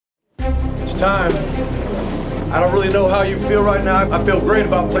time, I don't really know how you feel right now. I feel great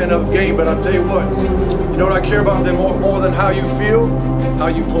about playing another game, but I'll tell you what, you know what I care about them more than how you feel? How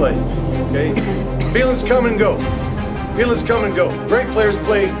you play, okay? Feelings come and go. Feelings come and go. Great players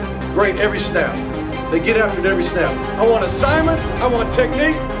play great every snap. They get after it every snap. I want assignments, I want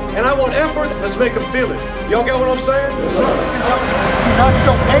technique, and I want effort. Let's make them feel it. Y'all got what I'm saying? Yes, sir. Do not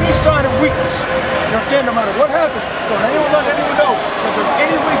show any sign of weakness. You understand? No matter what happens, don't let anyone know that there's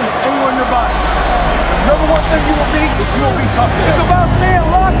any weakness anywhere in your body. The number one thing you will be is you will be tough. It's about staying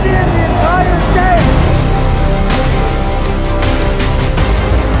locked in the entire game.